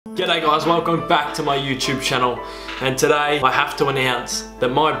G'day guys, welcome back to my YouTube channel, and today I have to announce that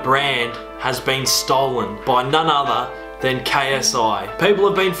my brand has been stolen by none other than KSI. People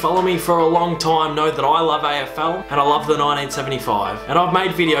have been following me for a long time, know that I love AFL and I love the 1975, and I've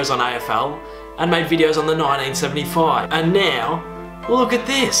made videos on AFL and made videos on the 1975, and now look at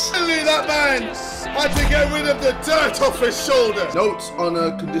this. Finally, that man had to get rid of the dirt off his shoulder. Notes on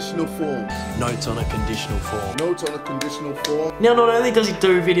a conditional form. Notes on a conditional form. Notes on a conditional form. Now, not only does he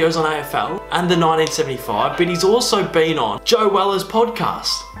do videos on AFL and the 1975, but he's also been on Joe Weller's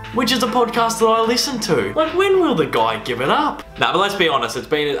podcast, which is a podcast that I listen to. Like, when will the guy give it up? Nah, but let's be honest, it's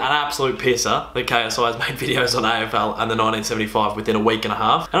been an absolute pisser that KSI has made videos on AFL and the 1975 within a week and a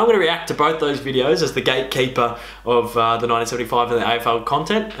half. And I'm going to react to both those videos as the gatekeeper of the 1975 and the AFL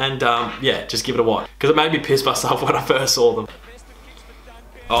content. And yeah, just give it a watch. Because it made me piss myself when I first saw them.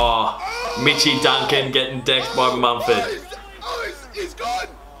 Oh, Mitchie Duncan getting decked by Mumford. He's gone!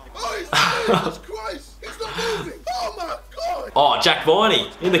 Oh, Jesus Christ! He's not moving! Oh my God! Oh, Jack Viney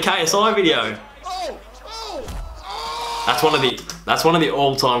in the KSI video. That's one of the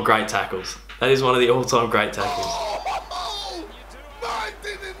all-time great tackles. That is one of the all-time great tackles. Oh, mine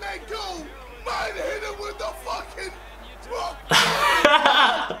didn't let go. Mine hit him with the fucking rock.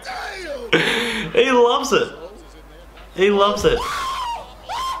 Oh, damn! He loves it. He loves it.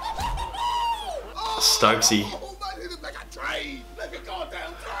 Stokesy. Oh, man hit him like a train. Like a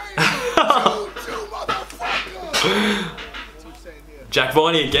goddamn train. Two motherfuckers. Jack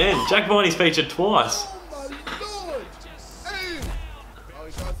Viney again. Jack Viney's featured twice. Oh my Lord. Hey. Oh,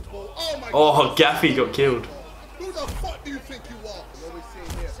 he tries to ball. Oh my Oh, God. Gaffy got killed. Who the fuck do you think you are? What we seeing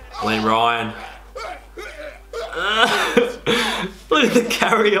here? Lee Ryan. Look at the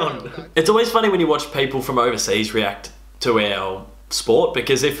carry on. It's always funny when you watch people from overseas react to our sport,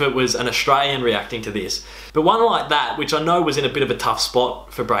 because if it was an Australian reacting to this, but one like that, which I know was in a bit of a tough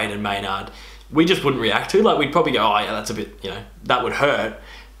spot for Braden Maynard, we just wouldn't react to. Like, we'd probably go, oh yeah, that's a bit, you know, that would hurt.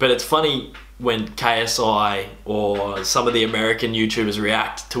 But it's funny when KSI or some of the American YouTubers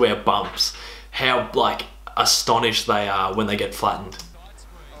react to our bumps, how like astonished they are when they get flattened.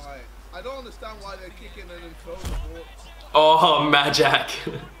 Alright, I don't understand why they're kicking and then throwing the ball. Oh, Majak.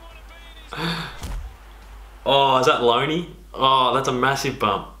 Oh, is that Loney? Oh, that's a massive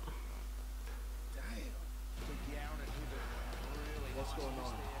bump. What's going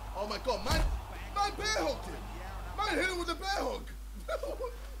on? Oh my God, man bear hugged him. Man hit him with a bear hug.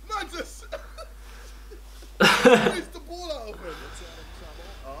 Man just squeezed the ball out of him.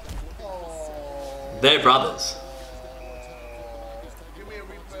 Oh. They're brothers. Give me a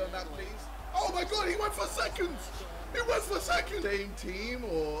replay on that, please. Oh my God, he went for seconds. He went for seconds. Same team,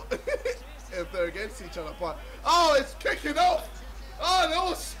 or if they're against each other, but oh, it's kicking off. Oh, they're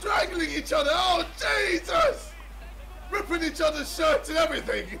all strangling each other. Oh, Jesus! Ripping each other's shirts and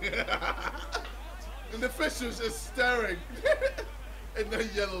everything. And the officials just staring in their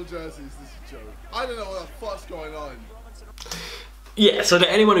yellow jerseys. This is a joke. I don't know what the fuck's going on. Yeah, so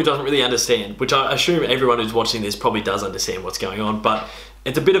to anyone who doesn't really understand, which I assume everyone who's watching this probably does understand what's going on, but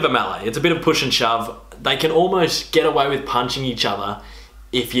it's a bit of a melee. It's a bit of push and shove. They can almost get away with punching each other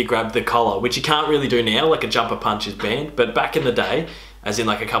if you grab the collar, which you can't really do now. Like, a jumper punch is banned, but back in the day, as in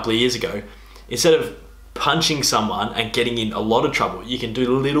like a couple of years ago, instead of punching someone and getting in a lot of trouble, you can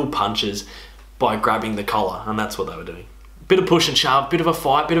do little punches by grabbing the collar, and that's what they were doing. Bit of push and shove, bit of a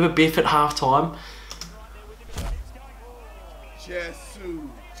fight, bit of a biff at halftime. Jesus.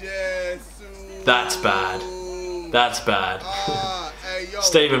 That's bad. That's bad. Hey, yo.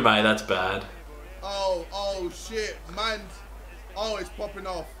 Stephen May, that's bad. Oh shit, man. Oh, it's popping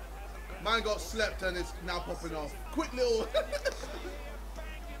off. Man got slept and it's now popping off. Quick little.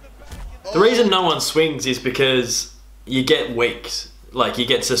 The reason no one swings is because you get weeks, like you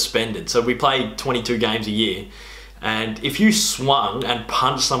get suspended. So we play 22 games a year, and if you swung and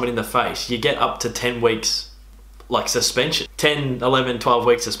punched someone in the face, you get up to 10 weeks like suspension. 10, 11, 12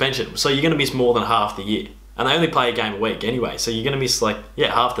 weeks suspension. So you're going to miss more than half the year. And they only play a game a week anyway, so you're going to miss like,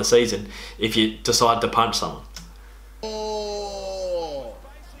 yeah, half the season if you decide to punch someone. Oh,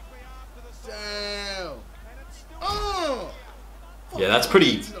 damn. Oh. Yeah, that's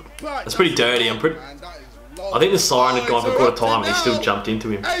pretty dirty. I think the siren had gone for quarter time and he still jumped into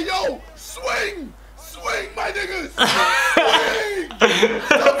him. Hey yo, swing! Swing, my niggas! Swing!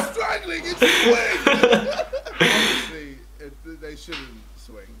 Stop straggling, it's swing! Honestly, they shouldn't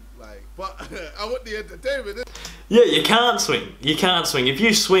swing, like, but I want the entertainment. Yeah, you can't swing. You can't swing. If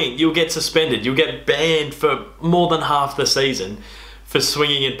you swing, you'll get suspended. You'll get banned for more than half the season for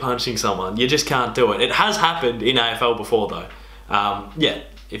swinging and punching someone. You just can't do it. It has happened in AFL before though. Yeah,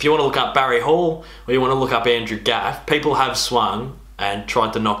 if you want to look up Barry Hall or you want to look up Andrew Gaff, people have swung and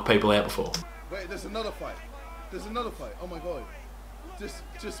tried to knock people out before. Wait, there's another fight. There's another fight. Oh my god.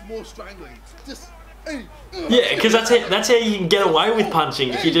 Just more strangling. Just, hey. Yeah, because that's how you can get away with punching,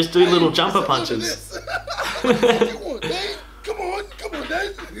 if you just do little jumper punches. Come on,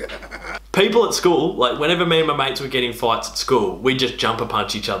 Dave. People at school, like whenever me and my mates were getting fights at school, we just jumper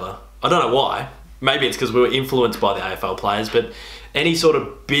punch each other. I don't know why. Maybe it's because we were influenced by the AFL players, but any sort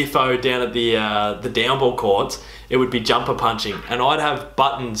of biffo down at the downball courts, it would be jumper punching. And I'd have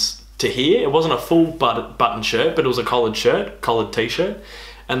buttons to here. It wasn't a full button shirt, but it was a collared t-shirt.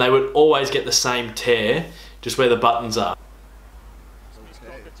 And they would always get the same tear, just where the buttons are.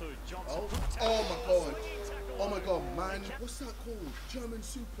 Oh my god, man. What's that called? German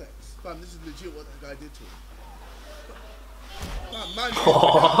suplex. Fam, this is legit what that guy did to him.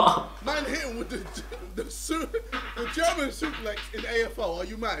 Man hit him with the German suplex in AFL. Are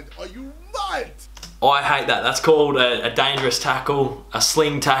you mad? Are you mad? I hate that. That's called a dangerous tackle, a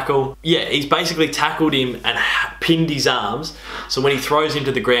sling tackle. Yeah, he's basically tackled him and pinned his arms. So when he throws him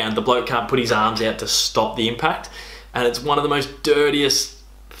to the ground, the bloke can't put his arms out to stop the impact. And it's one of the most dirtiest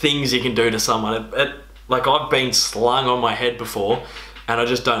things you can do to someone. Like, I've been slung on my head before, and I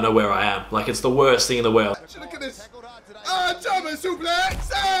just don't know where I am. Like, it's the worst thing in the world. Look at this. German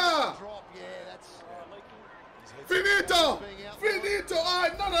suplex. Finito.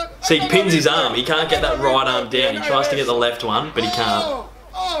 No. See, he pins his arm. He can't get that right arm down. He tries to get the left one, but he can't.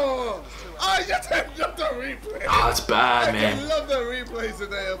 I just love the replay. Oh, it's bad, man. I love the replays in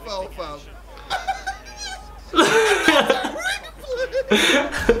AFL, fam.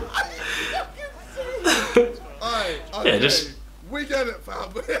 Yeah, just... We get it,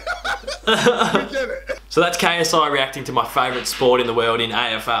 fam. We get it. So that's KSI reacting to my favourite sport in the world in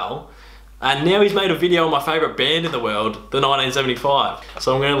AFL. And now he's made a video on my favourite band in the world, the 1975.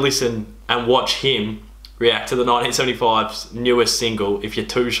 So I'm going to listen and watch him react to the 1975's newest single. If you're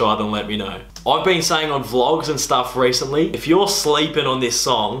too shy, then let me know. I've been saying on vlogs and stuff recently, if you're sleeping on this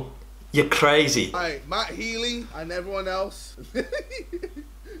song, you're crazy. Alright, Matt Healy and everyone else.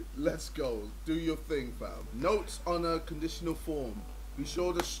 Let's go. Do your thing, fam. Notes on a conditional form. Be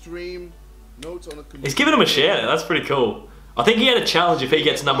sure to stream notes on a conditional. He's giving him a shout. That's pretty cool. I think he had a challenge. If he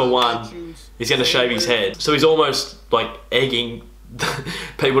gets #1, he's going to shave his head. So he's almost like egging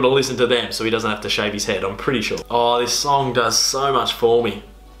people to listen to them so he doesn't have to shave his head, I'm pretty sure. Oh, this song does so much for me.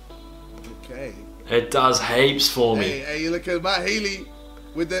 Okay. It does heaps for me. Hey, you look at Matt Healy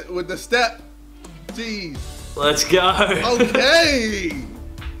with the step. Jeez. Let's go. Okay.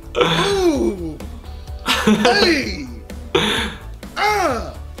 Ooh. Hey.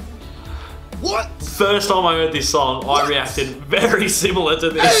 What? First time I heard this song, I reacted very similar to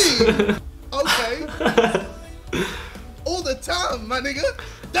this. Hey. Okay. All the time, my nigga.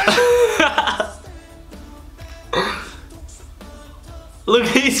 Look at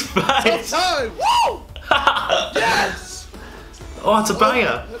his face. Time. Woo! Yes. Oh, it's a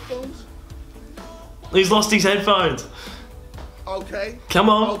banger. Headphones. He's lost his headphones. Okay. Come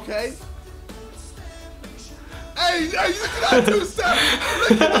on. Okay. Hey, look at that two-step.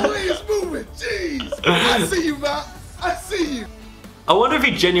 Look at the way he's moving. Jeez. I see you, Matt. I see you. I wonder if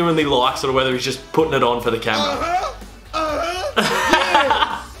he genuinely likes it or whether he's just putting it on for the camera.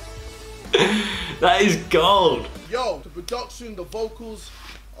 Yeah. That is gold. Yo, the production, the vocals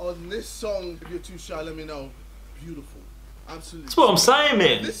on this song, if you're too shy, let me know. Beautiful. Absolutely. That's what I'm saying,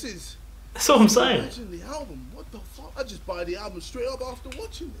 man. That's what I'm saying. Imagine the album. What the fuck? I just buy the album straight up after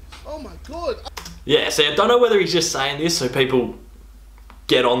watching this. Oh my god. Yeah, see, I don't know whether he's just saying this so people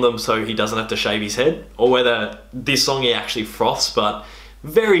get on them so he doesn't have to shave his head, or whether this song he actually froths, but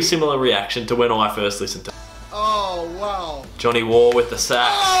very similar reaction to when I first listened to it. Oh, wow. Johnny War with the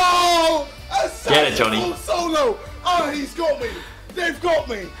sax. Oh! Get it, Johnny. Solo. Oh, he's got me. They've got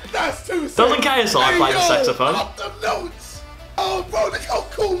me. That's too sick. Doesn't KSI play the saxophone? Up the notes. Oh, bro, look how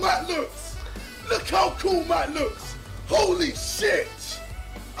cool Matt looks. Look how cool Matt looks. Holy shit.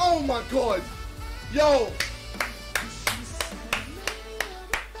 Oh my god. Yo.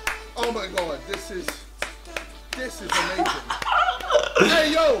 Oh my god, this is amazing.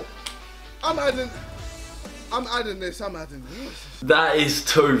 Hey yo, I'm adding this. That is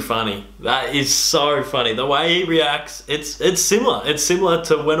too funny. That is so funny. The way he reacts, it's similar. It's similar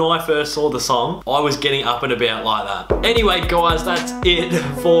to when I first saw the song. I was getting up and about like that. Anyway, guys, that's it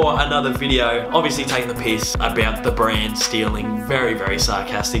for another video. Obviously taking the piss about the brand stealing. Very, very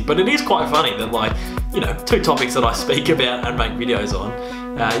sarcastic. But it is quite funny that, like, you know, two topics that I speak about and make videos on.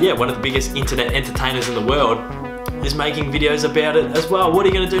 Yeah, one of the biggest internet entertainers in the world is making videos about it as well. What are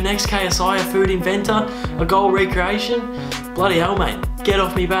you going to do next, KSI? A food inventor? A goal recreation? Bloody hell, mate. Get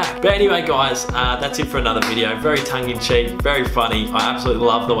off me back. But anyway, guys, that's it for another video. Very tongue-in-cheek, very funny. I absolutely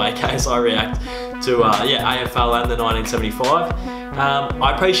love the way KSI react to AFL and the 1975.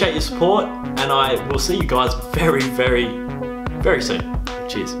 I appreciate your support, and I will see you guys very, very, very soon.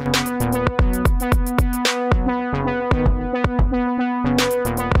 Cheers.